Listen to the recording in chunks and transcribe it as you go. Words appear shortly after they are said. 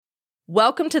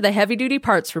Welcome to the Heavy Duty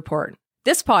Parts Report.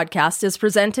 This podcast is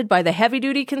presented by the Heavy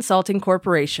Duty Consulting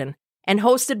Corporation and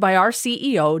hosted by our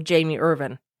CEO, Jamie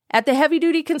Irvin. At the Heavy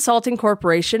Duty Consulting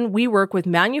Corporation, we work with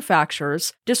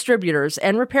manufacturers, distributors,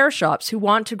 and repair shops who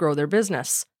want to grow their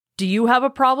business. Do you have a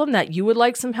problem that you would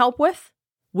like some help with?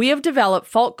 We have developed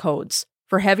fault codes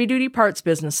for heavy-duty parts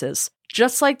businesses,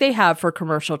 just like they have for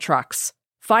commercial trucks.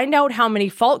 Find out how many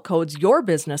fault codes your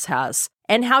business has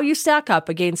and how you stack up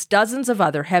against dozens of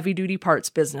other heavy-duty parts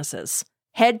businesses.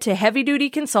 Head to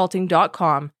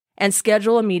heavydutyconsulting.com and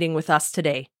schedule a meeting with us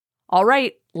today. All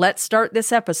right, let's start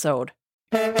this episode.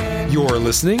 You're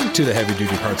listening to the Heavy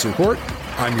Duty Parts Report.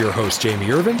 I'm your host,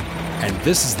 Jamie Irvin, and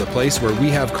this is the place where we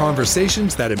have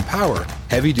conversations that empower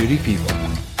heavy-duty people.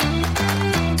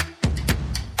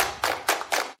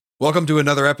 Welcome to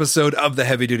another episode of the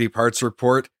Heavy Duty Parts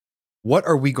Report. What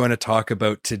are we going to talk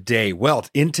about today? Well,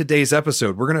 in today's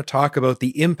episode, we're going to talk about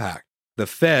the impact the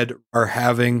Fed are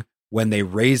having when they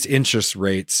raise interest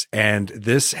rates, and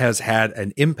this has had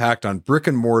an impact on brick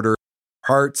and mortar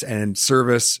parts and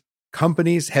service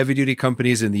companies, heavy-duty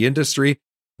companies in the industry.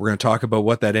 We're going to talk about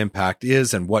what that impact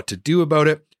is and what to do about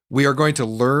it. We are going to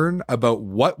learn about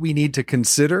what we need to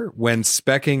consider when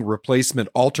speccing replacement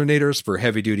alternators for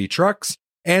heavy-duty trucks.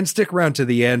 And stick around to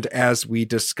the end as we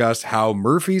discuss how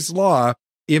Murphy's Law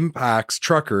impacts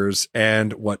truckers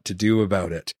and what to do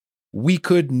about it. We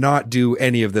could not do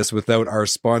any of this without our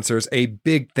sponsors. A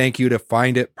big thank you to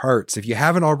Find It Parts. If you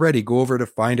haven't already, go over to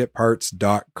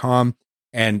finditparts.com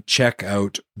and check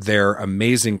out their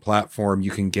amazing platform. You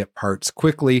can get parts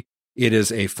quickly. It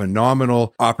is a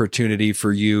phenomenal opportunity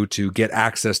for you to get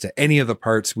access to any of the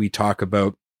parts we talk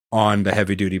about on the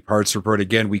Heavy Duty Parts Report.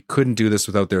 Again, we couldn't do this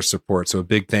without their support, so a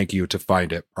big thank you to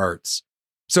Find It Parts.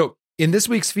 So in this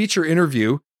week's feature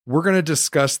interview, we're going to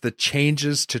discuss the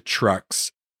changes to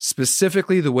trucks,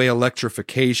 specifically the way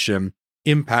electrification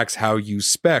impacts how you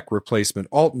spec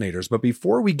replacement alternators. But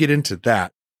before we get into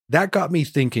that, that got me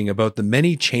thinking about the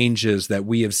many changes that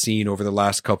we have seen over the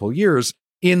last couple years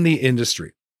in the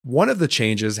industry. One of the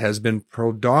changes has been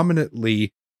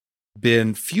predominantly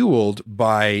been fueled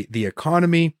by the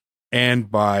economy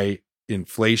and by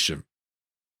inflation.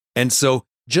 And so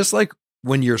just like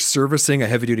when you're servicing a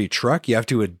heavy-duty truck, you have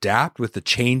to adapt with the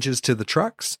changes to the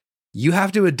trucks. You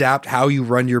have to adapt how you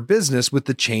run your business with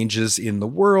the changes in the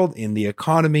world, in the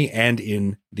economy, and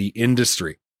in the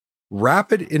industry.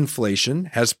 Rapid inflation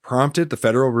has prompted the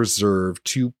Federal Reserve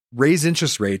to raise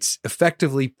interest rates,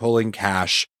 effectively pulling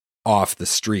cash off the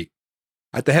street.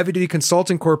 At the Heavy Duty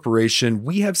Consulting Corporation,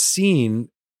 we have seen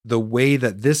the way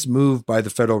that this move by the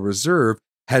Federal Reserve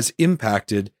has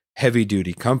impacted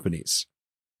heavy-duty companies.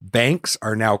 Banks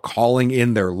are now calling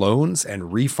in their loans and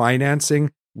refinancing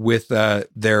with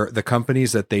the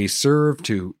companies that they serve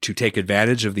to take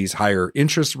advantage of these higher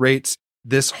interest rates.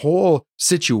 This whole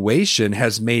situation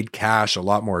has made cash a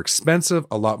lot more expensive,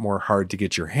 a lot more hard to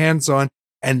get your hands on,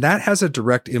 and that has a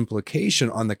direct implication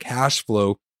on the cash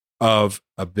flow of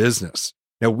a business.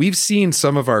 Now, we've seen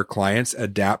some of our clients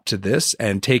adapt to this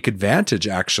and take advantage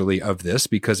actually of this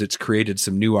because it's created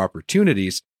some new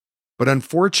opportunities. But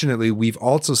unfortunately, we've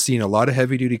also seen a lot of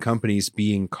heavy-duty companies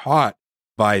being caught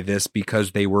by this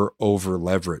because they were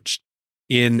over-leveraged.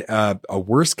 In a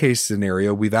worst-case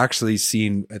scenario, we've actually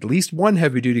seen at least one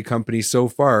heavy-duty company so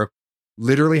far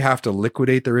literally have to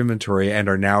liquidate their inventory and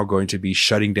are now going to be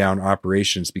shutting down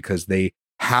operations because they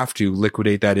have to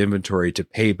liquidate that inventory to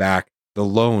pay back the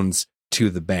loans to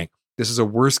the bank. This is a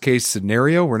worst case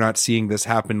scenario. We're not seeing this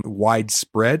happen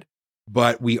widespread,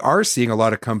 but we are seeing a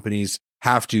lot of companies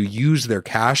have to use their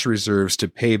cash reserves to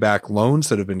pay back loans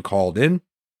that have been called in,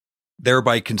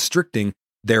 thereby constricting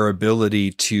their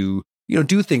ability to,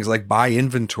 do things like buy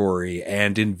inventory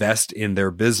and invest in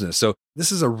their business. So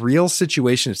this is a real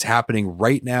situation. It's happening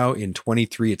right now in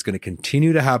 23. It's going to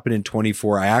continue to happen in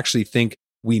 24. I actually think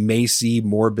we may see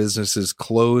more businesses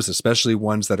close, especially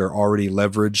ones that are already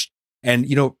leveraged. And,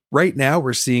 right now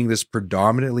we're seeing this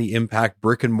predominantly impact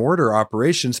brick and mortar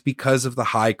operations because of the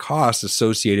high costs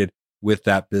associated with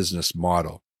that business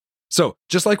model. So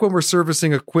just like when we're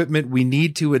servicing equipment, we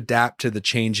need to adapt to the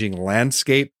changing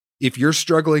landscape. If you're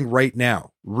struggling right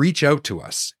now, reach out to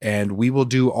us and we will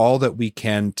do all that we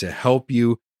can to help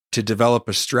you to develop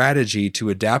a strategy to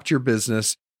adapt your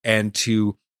business and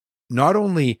to not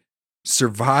only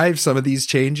survive some of these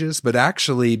changes, but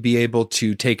actually be able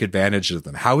to take advantage of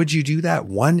them. How would you do that?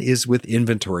 One is with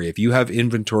inventory. If you have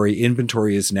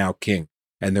inventory is now king.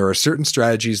 And there are certain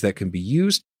strategies that can be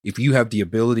used. If you have the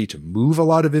ability to move a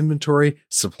lot of inventory,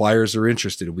 suppliers are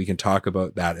interested. We can talk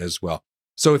about that as well.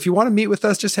 So if you want to meet with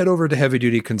us, just head over to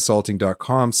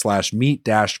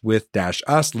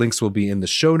heavydutyconsulting.com/meet-with-us. Links will be in the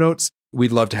show notes.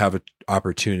 we'd love to have an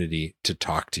opportunity to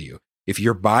talk to you. If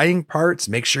you're buying parts,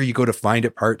 make sure you go to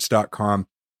finditparts.com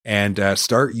and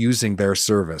start using their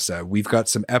service. We've got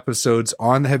some episodes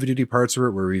on the Heavy Duty Parts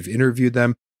Report where we've interviewed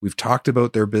them. We've talked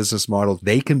about their business model.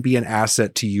 They can be an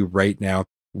asset to you right now,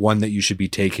 one that you should be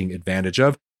taking advantage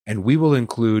of. And we will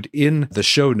include in the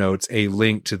show notes a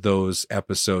link to those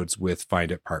episodes with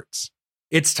Find It Parts.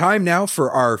 It's time now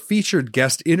for our featured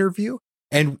guest interview.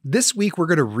 And this week, we're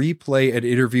going to replay an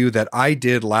interview that I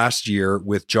did last year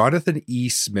with Jonathan E.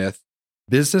 Smith,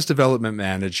 Business Development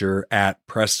Manager at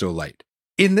Prestolite.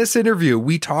 In this interview,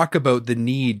 we talk about the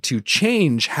need to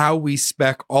change how we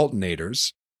spec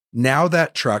alternators now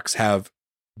that trucks have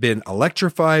been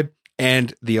electrified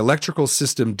and the electrical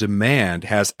system demand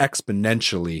has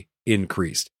exponentially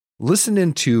increased. Listen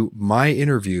into my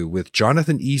interview with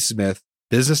Jonathan E. Smith,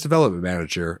 Business Development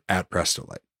Manager at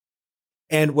Prestolite.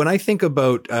 And when I think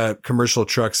about commercial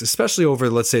trucks, especially over,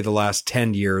 let's say, the last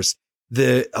 10 years,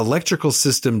 the electrical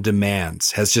system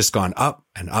demands has just gone up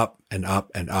and up and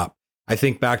up and up. I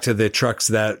think back to the trucks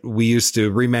that we used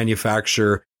to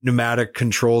remanufacture pneumatic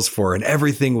controls for, and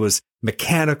everything was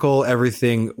mechanical.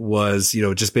 Everything was,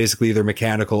 just basically either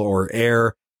mechanical or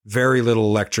air, very little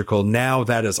electrical. Now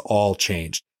that has all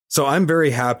changed. So I'm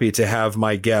very happy to have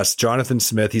my guest, Jonathan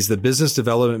Smith. He's the Business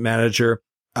Development Manager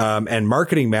and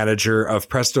Marketing Manager of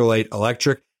Prestolite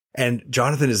Electric. And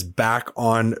Jonathan is back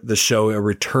on the show, a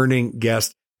returning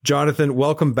guest. Jonathan,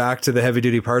 welcome back to the Heavy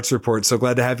Duty Parts Report. So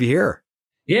glad to have you here.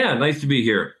 Yeah, nice to be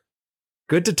here.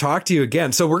 Good to talk to you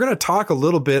again. So we're going to talk a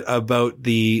little bit about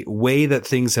the way that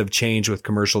things have changed with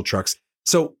commercial trucks.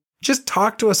 So just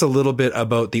talk to us a little bit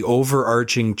about the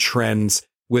overarching trends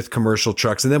with commercial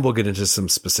trucks, and then we'll get into some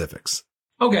specifics.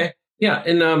 Okay. Yeah.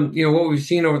 And, what we've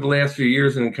seen over the last few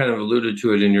years, and kind of alluded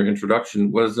to it in your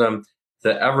introduction, was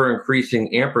the ever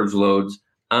increasing amperage loads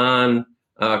on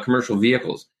commercial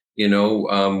vehicles.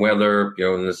 Whether,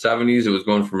 in the 70s, it was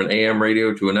going from an AM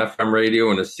radio to an FM radio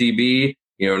and a CB.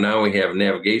 Now we have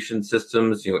navigation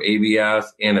systems,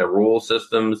 ABS, anti-roll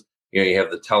systems. You have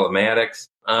the telematics,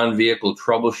 on vehicle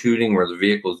troubleshooting where the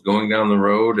vehicle is going down the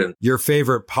road. And your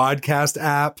favorite podcast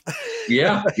app.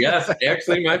 Yeah. Yes.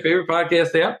 Actually, my favorite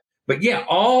podcast app. But yeah,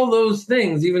 all those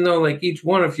things, even though like each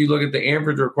one, if you look at the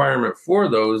amperage requirement for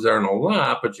those, aren't a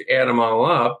lot, but you add them all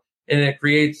up and it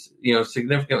creates,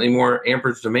 significantly more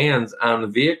amperage demands on the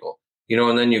vehicle,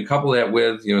 and then you couple that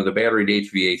with, the battery to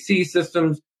HVAC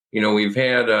systems. We've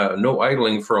had no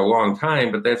idling for a long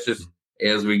time, but that's just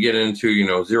as we get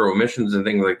into, zero emissions and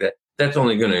things like that, that's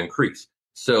only going to increase.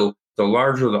 So the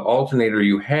larger the alternator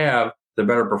you have, the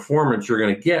better performance you're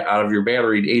going to get out of your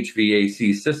battery to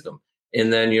HVAC system.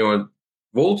 And then,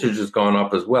 voltage has gone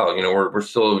up as well. We're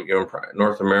still, in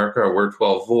North America, we're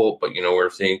 12 volt, but, we're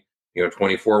seeing,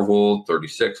 24 volt,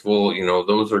 36 volt,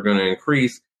 those are going to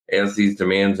increase as these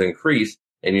demands increase.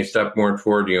 And you step more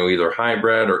toward, either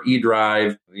hybrid or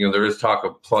e-drive. There is talk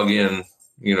of plug-in,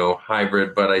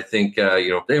 hybrid, but I think,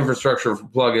 the infrastructure for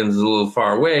plug-ins is a little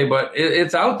far away, but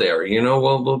it's out there.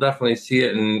 We'll definitely see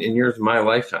it in years of my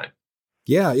lifetime.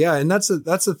 Yeah. Yeah. And that's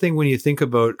the thing when you think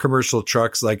about commercial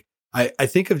trucks, like I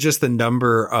think of just the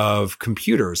number of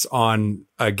computers on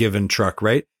a given truck,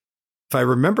 right? If I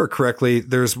remember correctly,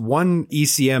 there's one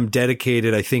ECM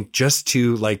dedicated, I think, just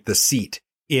to like the seat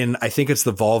in, I think it's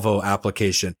the Volvo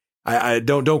application. I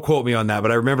don't quote me on that,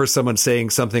 but I remember someone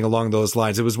saying something along those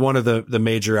lines. It was one of the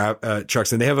major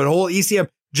trucks, and they have a whole ECM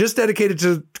just dedicated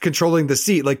to controlling the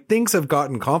seat. Like things have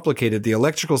gotten complicated. The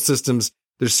electrical systems,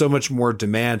 there's so much more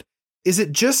demand. Is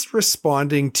it just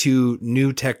responding to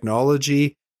new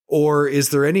technology? Or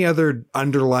is there any other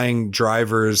underlying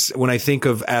drivers when I think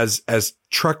of as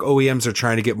truck OEMs are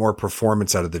trying to get more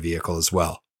performance out of the vehicle as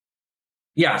well?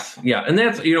 Yes. Yeah. And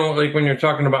that's, like when you're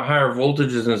talking about higher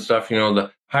voltages and stuff,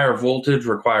 the higher voltage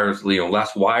requires,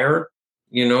 less wire.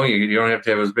 You don't have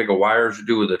to have as big a wire as you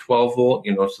do with a 12 volt,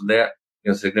 so that,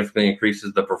 significantly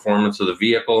increases the performance of the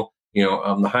vehicle.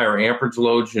 The higher amperage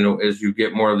loads, as you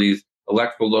get more of these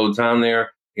electrical loads on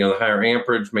there, the higher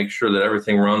amperage, make sure that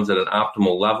everything runs at an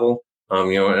optimal level.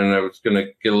 And I was going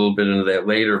to get a little bit into that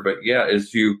later, but yeah,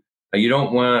 is you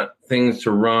don't want things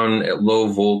to run at low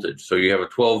voltage. So you have a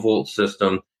 12 volt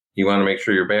system. You want to make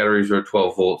sure your batteries are at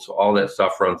 12 volts. So all that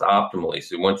stuff runs optimally.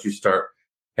 So once you start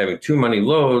having too many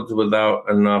loads without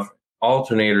enough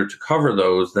alternator to cover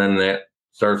those, then that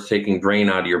starts taking drain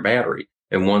out of your battery.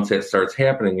 And once that starts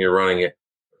happening, you're running at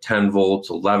 10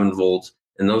 volts, 11 volts,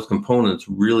 and those components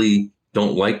really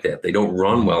don't like that. They don't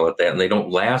run well at that, and they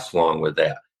don't last long with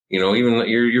that. Even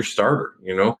your starter,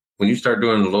 when you start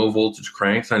doing low voltage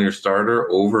cranks on your starter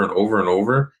over and over and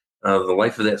over, the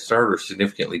life of that starter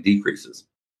significantly decreases.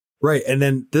 Right. And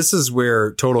then this is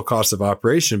where total cost of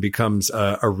operation becomes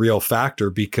a real factor,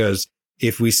 because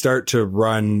if we start to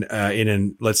run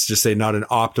let's just say not an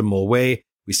optimal way,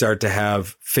 we start to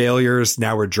have failures.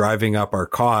 Now we're driving up our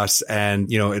costs. And,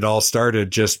 it all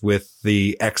started just with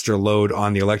the extra load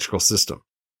on the electrical system.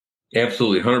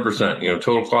 Absolutely. 100%.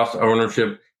 Total cost of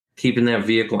ownership, keeping that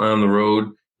vehicle on the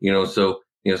road, so,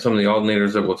 some of the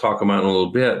alternators that we'll talk about in a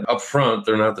little bit up front,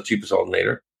 they're not the cheapest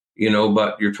alternator,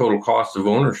 but your total cost of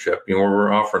ownership, where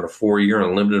we're offering a 4-year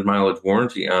unlimited mileage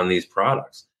warranty on these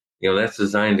products, that's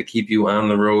designed to keep you on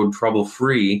the road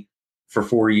trouble-free for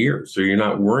 4 years. So you're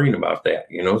not worrying about that,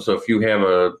 So if you have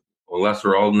a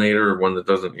lesser alternator, one that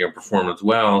doesn't perform as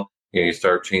well, you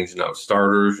start changing out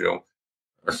starters,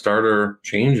 a starter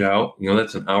change out,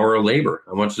 that's an hour of labor.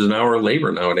 How much is an hour of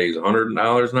labor nowadays? $100 an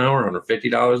hour,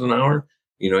 $150 an hour.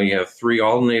 You have 3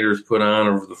 alternators put on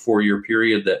over the 4-year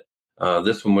period that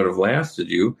this one would have lasted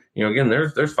you. Again,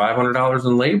 there's $500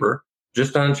 in labor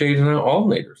just on changing out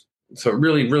alternators. So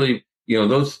really, really,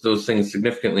 those things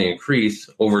significantly increase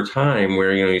over time,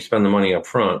 where you spend the money up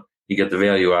front, you get the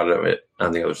value out of it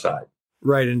on the other side.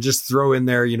 Right. And just throw in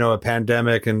there, a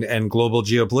pandemic and global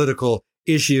geopolitical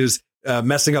issues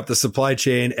messing up the supply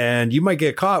chain, and you might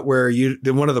get caught where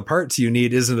one of the parts you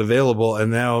need isn't available,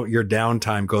 and now your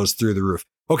downtime goes through the roof.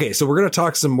 Okay, so we're going to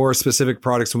talk some more specific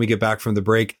products when we get back from the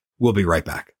break. We'll be right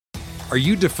back. Are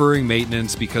you deferring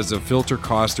maintenance because of filter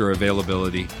cost or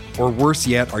availability? Or worse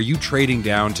yet, are you trading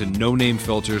down to no-name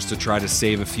filters to try to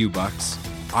save a few bucks?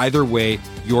 Either way,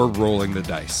 you're rolling the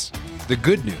dice. The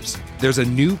good news, there's a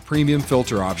new premium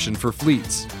filter option for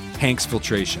fleets, Hanks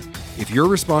Filtration. If you're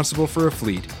responsible for a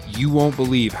fleet, you won't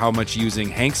believe how much using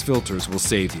Hanks filters will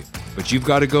save you. But you've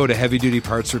got to go to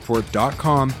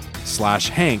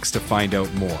heavydutypartsreport.com/Hanks to find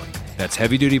out more. That's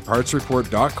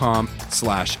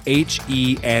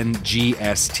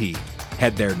heavydutypartsreport.com/HENGST.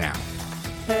 Head there now.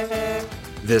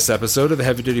 This episode of the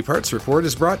Heavy Duty Parts Report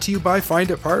is brought to you by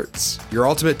Find It Parts, your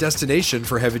ultimate destination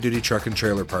for heavy-duty truck and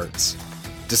trailer parts.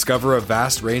 Discover a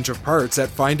vast range of parts at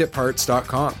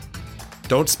finditparts.com.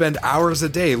 Don't spend hours a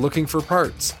day looking for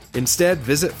parts. Instead,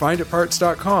 visit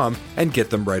finditparts.com and get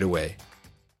them right away.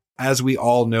 As we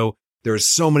all know, there's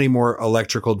so many more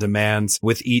electrical demands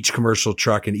with each commercial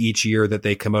truck, and each year that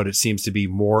they come out, it seems to be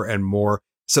more and more.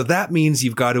 So that means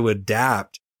you've got to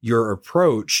adapt your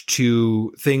approach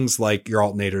to things like your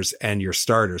alternators and your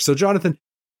starters. So Jonathan,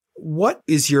 what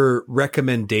is your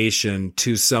recommendation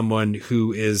to someone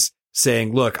who is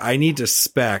saying, look, I need to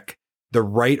spec the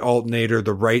right alternator,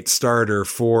 the right starter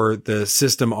for the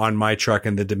system on my truck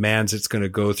and the demands it's going to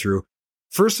go through?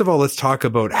 First of all, let's talk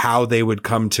about how they would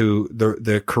come to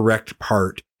the correct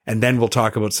part, and then we'll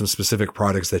talk about some specific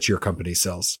products that your company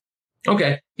sells.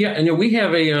 Okay. Yeah. And we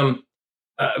have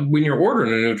when you're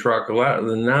ordering a new truck, a lot of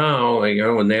the now,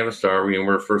 with Navistar,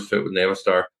 we're first fit with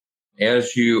Navistar,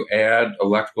 as you add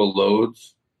electrical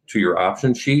loads to your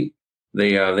option sheet,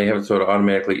 they have it so it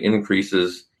automatically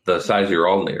increases the size of your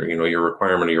alternator. Your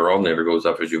requirement of your alternator goes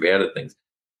up as you've added things.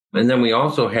 And then we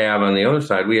also have, on the other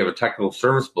side, we have a technical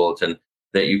service bulletin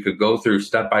that you could go through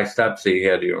step by step. Say you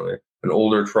had an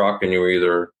older truck and you were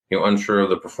either unsure of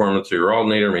the performance of your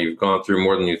alternator, maybe you've gone through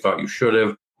more than you thought you should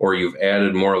have, or you've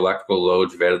added more electrical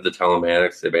loads, you've added the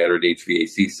telematics, they've added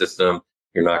HVAC system,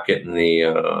 you're not getting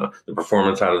the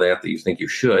performance out of that you think you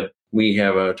should. We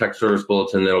have a tech service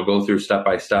bulletin that'll go through step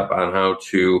by step on how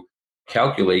to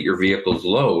calculate your vehicle's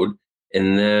load.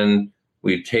 And then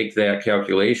we take that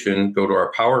calculation, go to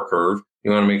our power curve.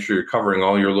 You want to make sure you're covering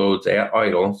all your loads at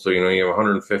idle. So, you have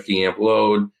 150 amp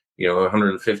load,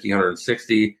 150,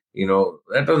 160,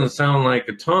 that doesn't sound like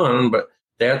a ton, but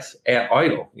that's at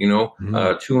idle,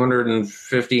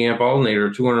 250 amp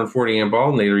alternator, 240 amp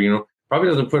alternator, probably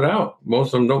doesn't put out. Most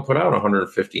of them don't put out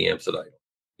 150 amps at idle,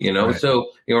 Right.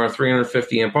 So, our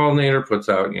 350 amp alternator puts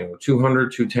out,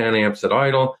 200, 210 amps at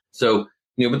idle. So,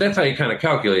 but that's how you kind of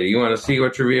calculate it. You want to see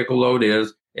what your vehicle load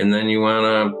is, and then you want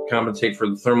to compensate for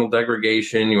the thermal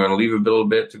degradation. You want to leave a little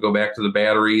bit to go back to the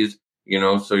batteries,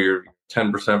 so you're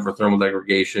 10% for thermal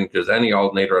degradation, because any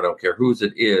alternator, I don't care whose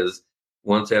it is,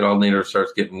 once that alternator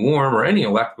starts getting warm, or any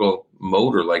electrical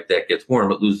motor like that gets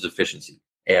warm, it loses efficiency.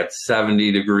 At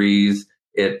 70 degrees,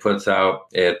 it puts out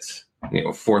at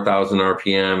 4,000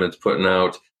 RPM, it's putting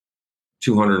out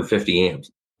 250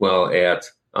 amps. Well, at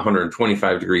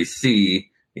 125 degrees C,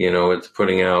 it's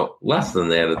putting out less than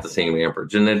that at the same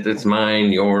amperage. And it's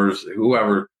mine, yours,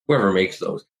 whoever makes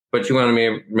those. But you want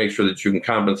to make sure that you can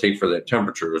compensate for that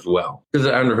temperature as well. Because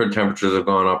the underhood temperatures have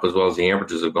gone up as well as the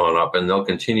amperages have gone up. And they'll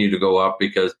continue to go up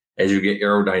because as you get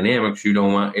aerodynamics, you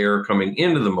don't want air coming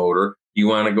into the motor. You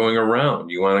want it going around.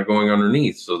 You want it going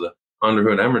underneath. So the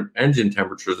underhood engine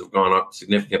temperatures have gone up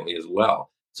significantly as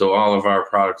well. So all of our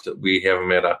products that we have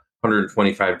them at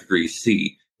 125 degrees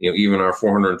C. Even our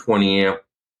 420 amp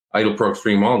Idle Pro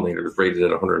Extreme alternator is rated at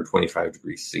 125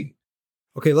 degrees C.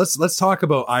 Okay, let's talk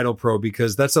about Idle Pro,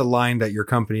 because that's a line that your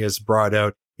company has brought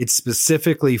out. It's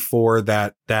specifically for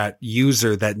that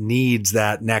user that needs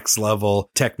that next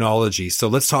level technology. So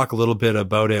let's talk a little bit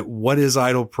about it. What is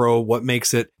Idle Pro? What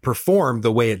makes it perform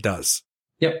the way it does?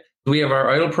 Yep. We have our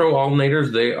Idle Pro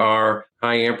alternators. They are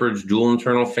high amperage dual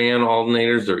internal fan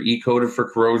alternators. They're E-coated for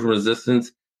corrosion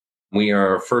resistance. We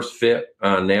are first fit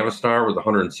on Navistar with a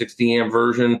 160 amp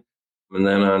version. And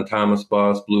then on Thomas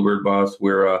Bus, Bluebird Bus,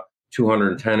 we're a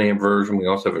 210 amp version. We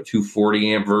also have a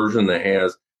 240 amp version that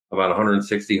has about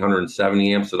 160,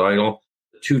 170 amps at idle.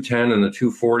 The 210 and the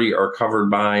 240 are covered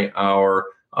by our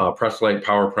Press-Lite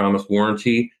Power Promise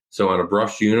warranty. So on a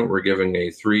brushed unit, we're giving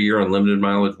a 3-year unlimited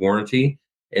mileage warranty.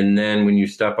 And then when you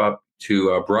step up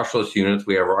to brushless units,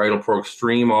 we have our Idle Pro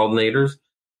Extreme alternators.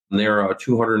 And they're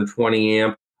 220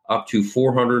 amp up to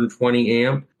 420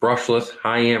 amp brushless,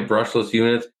 high amp brushless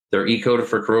units. They're E-coated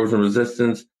for corrosion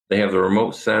resistance. They have the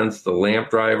remote sense, the lamp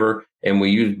driver, and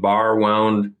we use bar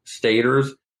wound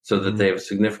stators so that they have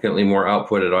significantly more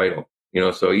output at idle.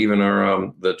 So even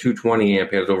our the 220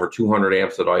 amp has over 200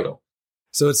 amps at idle.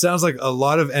 So it sounds like a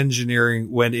lot of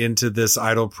engineering went into this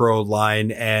Idle Pro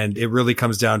line, and it really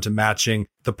comes down to matching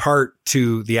the part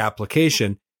to the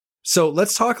application. So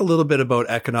let's talk a little bit about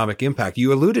economic impact.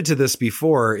 You alluded to this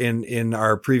before in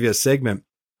our previous segment,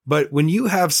 but when you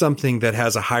have something that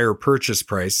has a higher purchase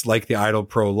price, like the Idle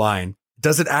Pro line,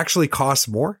 does it actually cost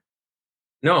more?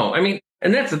 No,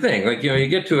 and that's the thing. You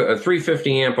get to a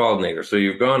 350 amp alternator. So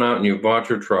you've gone out and you've bought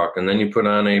your truck, and then you put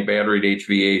on a batteried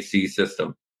HVAC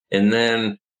system. And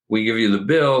then we give you the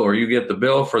bill, or you get the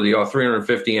bill for the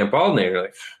 350 amp alternator.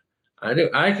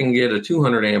 I can get a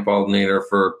 200 amp alternator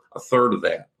for a third of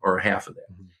that or half of that.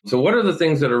 So what are the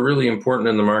things that are really important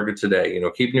in the market today?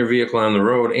 Keeping your vehicle on the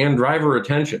road and driver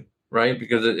retention, right?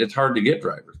 Because it's hard to get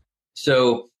drivers.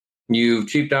 So you've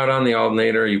cheaped out on the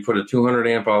alternator. You put a 200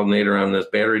 amp alternator on this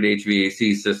batteried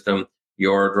HVAC system.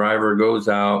 Your driver goes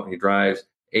out, he drives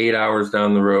 8 hours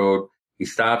down the road. He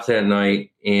stops at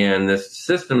night, and this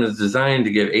system is designed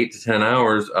to give 8 to 10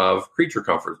 hours of creature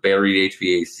comforts, battery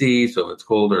HVAC, so if it's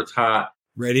cold or it's hot.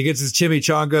 Right, he gets his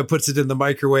chimichanga, puts it in the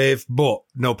microwave, boom,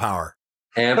 no power.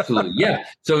 Absolutely, yeah.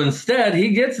 So instead, he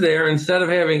gets there, instead of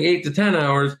having 8 to 10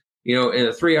 hours,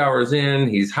 in 3 hours in,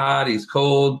 he's hot, he's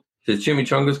cold, his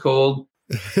chimichanga's cold.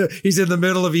 He's in the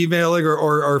middle of emailing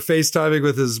or FaceTiming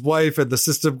with his wife, and the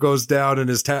system goes down, and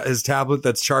his tablet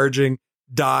that's charging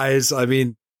dies.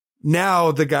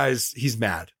 Now the he's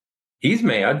mad. He's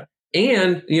mad.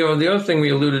 And, the other thing we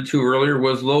alluded to earlier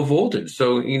was low voltage.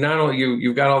 So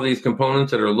you've got all these components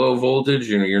that are low voltage.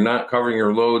 You're not covering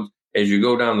your loads as you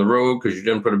go down the road because you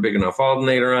didn't put a big enough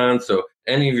alternator on. So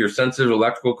any of your sensitive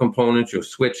electrical components, your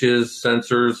switches,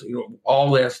 sensors, all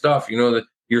that stuff,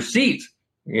 your seat,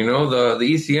 the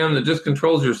ECM that just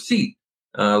controls your seat,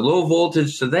 low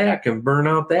voltage to that can burn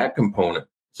out that component.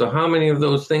 So how many of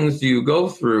those things do you go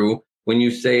through when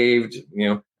you saved,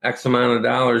 X amount of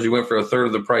dollars, you went for a third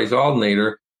of the price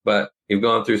alternator, but you've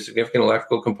gone through significant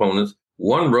electrical components,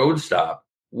 one road stop,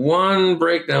 one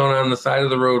breakdown on the side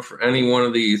of the road for any one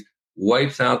of these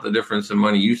wipes out the difference in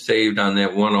money you saved on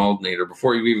that one alternator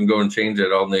before you even go and change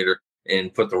that alternator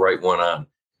and put the right one on.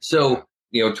 So,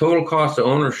 total cost of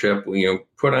ownership,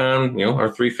 put on,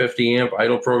 our 350 amp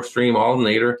Idle Pro Extreme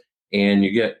alternator, and you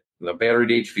get the battery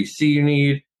HVAC you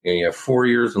need. You have 4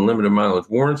 years unlimited mileage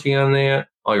warranty on that.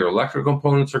 All your electrical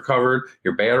components are covered.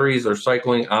 Your batteries are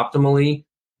cycling optimally.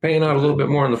 Paying out a little bit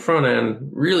more on the front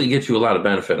end really gets you a lot of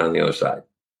benefit on the other side.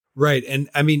 Right. And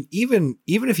even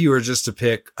if you were just to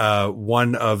pick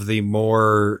one of the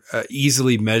more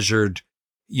easily measured,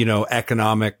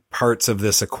 economic parts of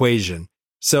this equation.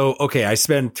 So, okay, I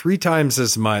spend 3 times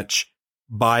as much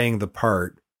buying the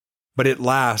part, but it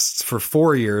lasts for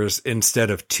 4 years instead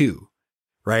of 2,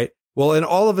 right? Well, and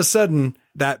all of a sudden,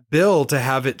 that bill to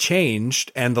have it changed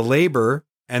and the labor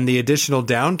and the additional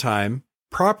downtime,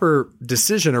 proper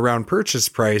decision around purchase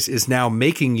price is now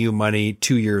making you money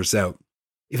 2 years out.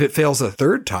 If it fails a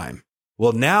third time,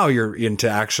 well, now you're into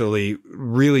actually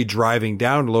really driving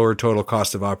down lower total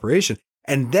cost of operation.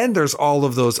 And then there's all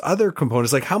of those other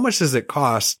components. Like, how much does it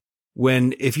cost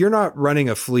if you're not running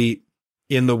a fleet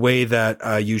in the way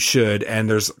that you should, and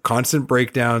there's constant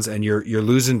breakdowns and you're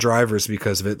losing drivers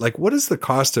because of it? Like, what is the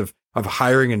cost of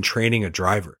hiring and training a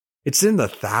driver? It's in the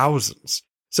thousands.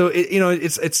 So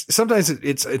it's sometimes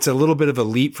it's a little bit of a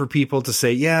leap for people to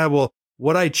say, yeah, well,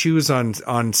 what I choose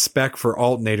on spec for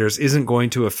alternators isn't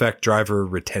going to affect driver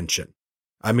retention.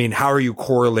 I mean, how are you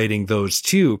correlating those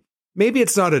two? Maybe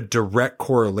it's not a direct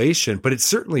correlation, but it's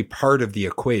certainly part of the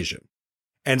equation.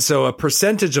 And so a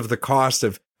percentage of the cost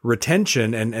of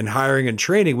retention and hiring and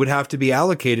training would have to be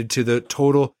allocated to the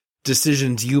total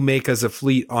decisions you make as a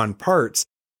fleet on parts.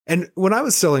 And when I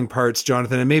was selling parts,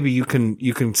 Jonathan, and maybe you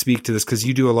can speak to this because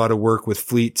you do a lot of work with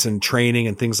fleets and training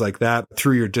and things like that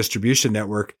through your distribution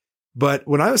network. But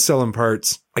when I was selling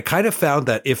parts, I kind of found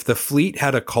that if the fleet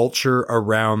had a culture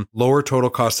around lower total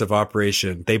cost of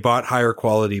operation, they bought higher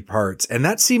quality parts, and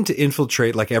that seemed to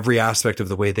infiltrate like every aspect of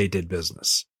the way they did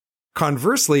business.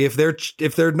 Conversely, if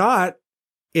they're not,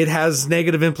 it has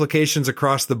negative implications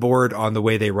across the board on the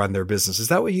way they run their business. Is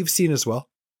that what you've seen as well?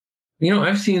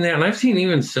 I've seen that, and I've seen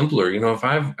even simpler. If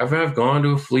I've gone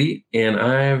to a fleet and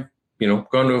I've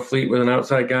gone to a fleet with an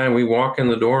outside guy, and we walk in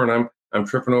the door, and I'm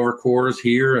tripping over cores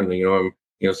here, and I'm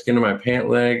skinning my pant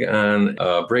leg on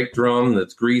a brake drum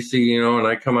that's greasy, and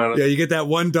I come out. Yeah, you get that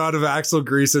one dot of axle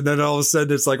grease, and then all of a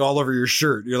sudden it's like all over your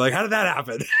shirt. You're like, how did that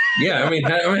happen? Yeah, I mean,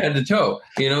 head to toe.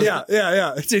 Yeah.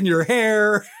 It's in your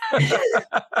hair.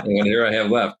 And here I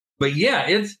have left. But yeah,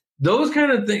 it's those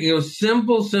kind of things.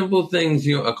 Simple things.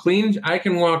 A clean. I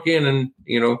can walk in and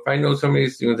if I know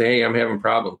somebody's say, hey, I'm having a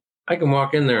problem, I can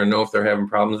walk in there and know if they're having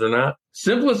problems or not.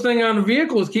 Simplest thing on a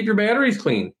vehicle is keep your batteries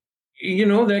clean.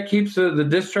 That keeps the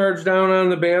discharge down on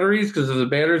the batteries, because if the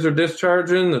batteries are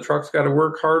discharging, the truck's got to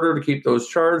work harder to keep those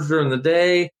charged during the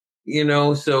day.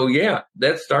 So yeah,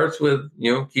 that starts with,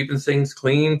 keeping things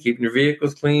clean, keeping your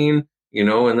vehicles clean,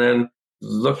 and then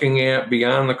looking at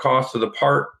beyond the cost of the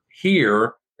part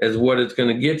here as what it's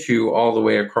going to get you all the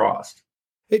way across.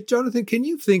 Hey, Jonathan, can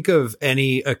you think of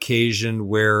any occasion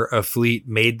where a fleet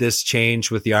made this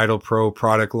change with the Idle Pro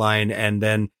product line and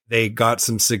then they got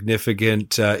some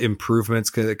significant improvements?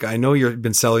 Because I know you've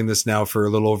been selling this now for a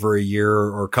little over a year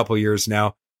or a couple of years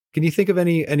now. Can you think of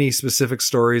any specific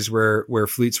stories where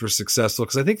fleets were successful?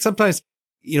 Because I think sometimes,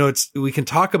 we can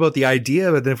talk about the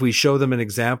idea, but then if we show them an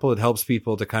example, it helps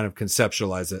people to kind of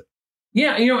conceptualize it.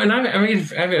 Yeah,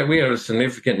 and we have a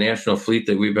significant national fleet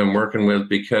that we've been working with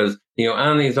because,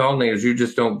 on these alternators, you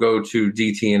just don't go to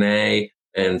DT&A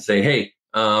and say, hey,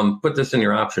 put this in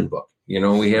your option book.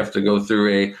 We have to go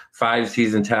through a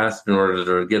 5-season test in order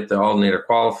to get the alternator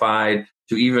qualified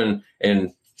to even, and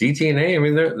DT&A,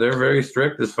 they're very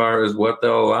strict as far as what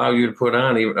they'll allow you to put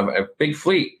on. Even a big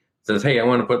fleet says, hey, I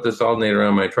want to put this alternator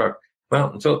on my truck.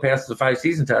 Well, until it passes the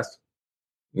 5-season test,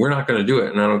 we're not going to do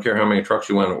it. And I don't care how many trucks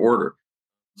you want to order.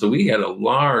 So we had a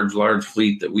large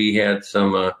fleet that we had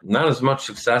some not as much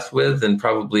success with than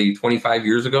probably 25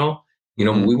 years ago.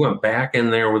 We went back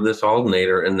in there with this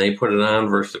alternator and they put it on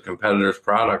versus a competitor's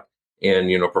product, and,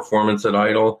 performance at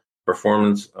idle,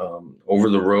 performance over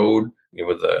the road,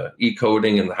 with the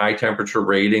E-coding and the high temperature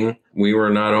rating. We were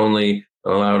not only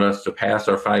allowed us to pass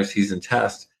our 5-season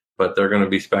test, but they're going to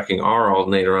be speccing our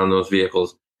alternator on those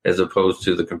vehicles as opposed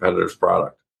to the competitor's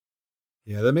product.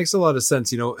 Yeah, that makes a lot of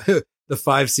sense. The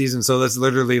 5 seasons. So that's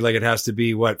literally like, it has to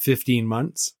be 15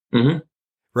 months. Mm-hmm.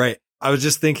 Right. I was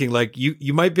just thinking like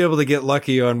you might be able to get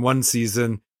lucky on 1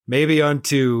 season, maybe on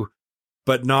 2,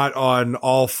 but not on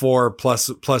all 4 plus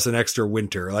an extra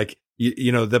winter. Like,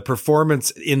 the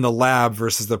performance in the lab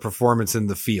versus the performance in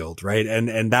the field. Right.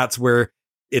 And that's where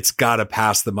it's got to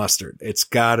pass the mustard. It's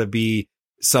got to be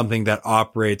something that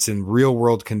operates in real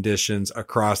world conditions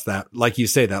across that, like you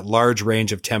say, that large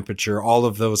range of temperature, all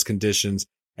of those conditions.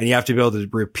 And you have to be able to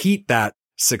repeat that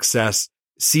success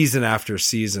season after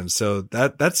season. So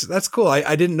that's cool.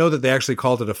 I didn't know that they actually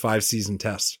called it a 5-season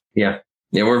test. Yeah.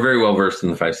 Yeah. We're very well versed in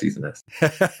the 5-season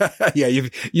test. Yeah.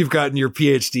 You've gotten your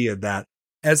PhD in that.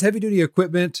 As heavy duty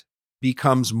equipment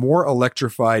becomes more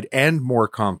electrified and more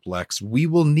complex, we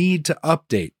will need to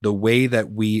update the way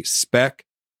that we spec,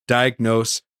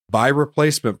 diagnose, buy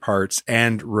replacement parts,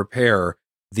 and repair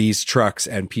these trucks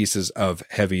and pieces of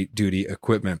heavy duty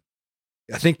equipment.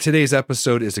 I think today's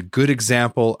episode is a good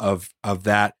example of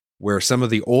that, where some of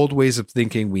the old ways of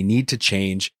thinking we need to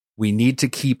change. We need to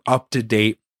keep up to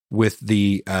date with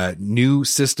the new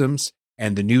systems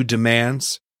and the new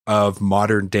demands of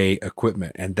modern day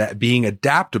equipment. And that being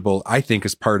adaptable, I think,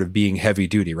 is part of being heavy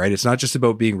duty, right? It's not just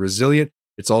about being resilient.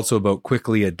 It's also about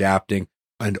quickly adapting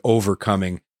and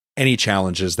overcoming any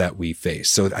challenges that we face.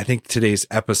 So I think today's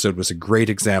episode was a great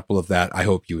example of that. I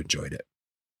hope you enjoyed it.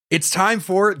 It's time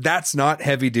for That's Not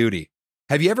Heavy Duty.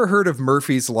 Have you ever heard of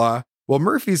Murphy's Law? Well,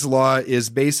 Murphy's Law is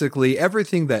basically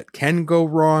everything that can go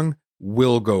wrong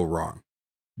will go wrong.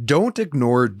 Don't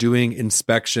ignore doing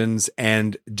inspections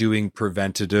and doing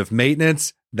preventative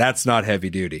maintenance. That's not heavy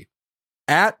duty.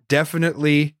 At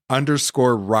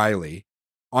definitely_Riley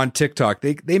on TikTok,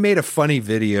 they made a funny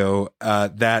video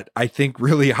that I think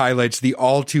really highlights the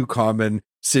all too common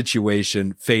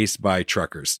situation faced by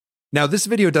truckers. Now, this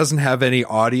video doesn't have any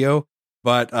audio,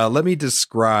 but let me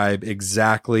describe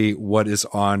exactly what is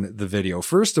on the video.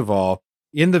 First of all,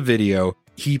 in the video,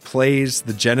 he plays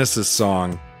the Genesis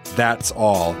song, That's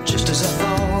All. Just as I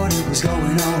thought it was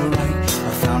going all right,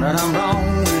 I found out I'm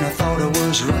wrong when I thought I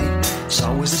was right. It's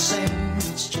always the same,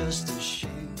 it's just a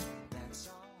shame. That's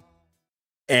all.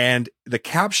 And the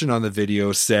caption on the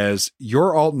video says,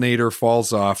 your alternator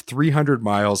falls off 300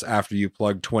 miles after you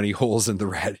plug 20 holes in the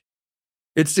red.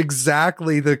 It's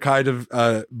exactly the kind of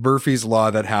Murphy's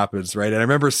Law that happens, right? And I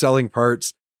remember selling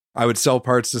parts. I would sell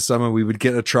parts to someone. We would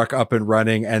get a truck up and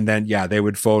running. And then, they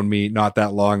would phone me not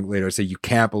that long later and say, you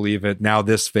can't believe it. Now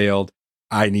this failed.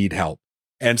 I need help.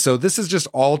 And so this is just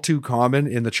all too common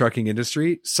in the trucking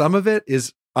industry. Some of it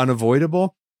is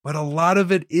unavoidable, but a lot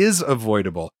of it is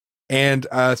avoidable. And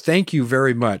thank you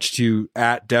very much to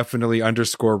at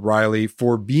definitely_Riley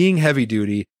for being heavy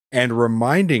duty and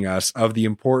reminding us of the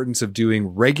importance of doing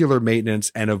regular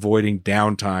maintenance and avoiding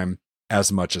downtime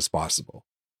as much as possible.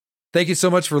 Thank you so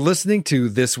much for listening to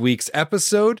this week's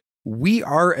episode. We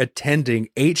are attending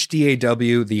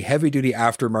HDAW, the Heavy Duty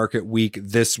Aftermarket Week,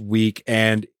 this week,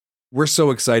 and we're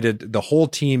so excited. The whole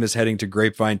team is heading to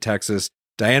Grapevine, Texas.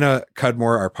 Diana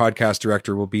Cudmore, our podcast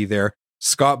director, will be there.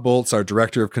 Scott Boltz, our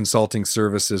director of consulting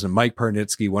services, and Mike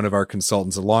Parnitsky, one of our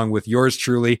consultants, along with yours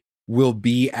truly, will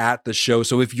be at the show.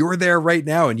 So if you're there right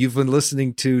now and you've been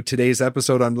listening to today's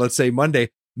episode on, let's say, Monday,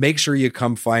 make sure you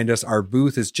come find us. Our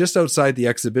booth is just outside the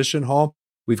exhibition hall.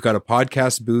 We've got a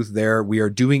podcast booth there. We are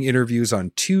doing interviews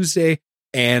on Tuesday,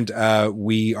 and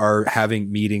we are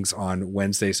having meetings on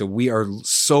Wednesday. So we are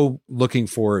so looking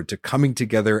forward to coming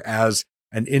together as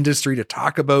an industry to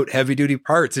talk about heavy duty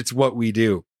parts. It's what we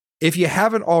do. If you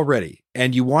haven't already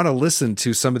and you want to listen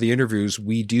to some of the interviews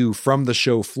we do from the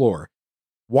show floor,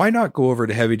 why not go over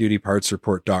to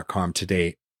heavydutypartsreport.com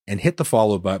today and hit the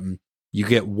follow button? You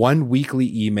get one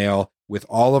weekly email with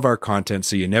all of our content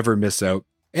so you never miss out.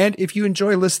 And if you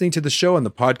enjoy listening to the show on the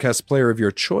podcast player of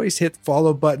your choice, hit the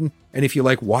follow button. And if you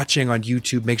like watching on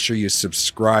YouTube, make sure you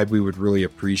subscribe. We would really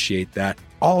appreciate that.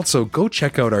 Also, go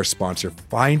check out our sponsor,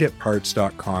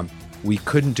 finditparts.com. We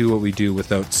couldn't do what we do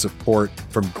without support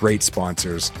from great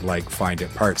sponsors like Find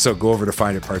It Parts. So go over to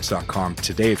finditparts.com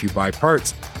today if you buy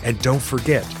parts. And don't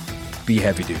forget, be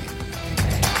heavy duty.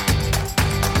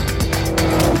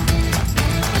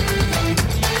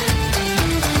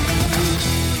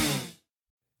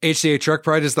 HCA Truck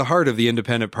Pride is the heart of the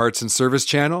independent parts and service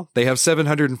channel. They have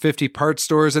 750 parts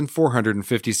stores and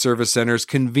 450 service centers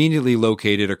conveniently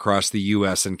located across the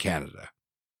U.S. and Canada.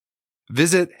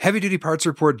 Visit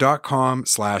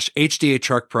heavydutypartsreport.com/HDA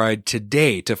Truck Pride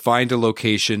today to find a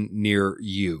location near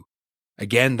you.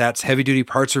 Again, that's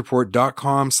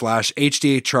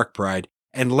heavydutypartsreport.com/HDA Truck Pride,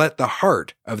 and let the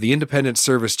heart of the independent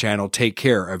service channel take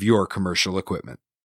care of your commercial equipment.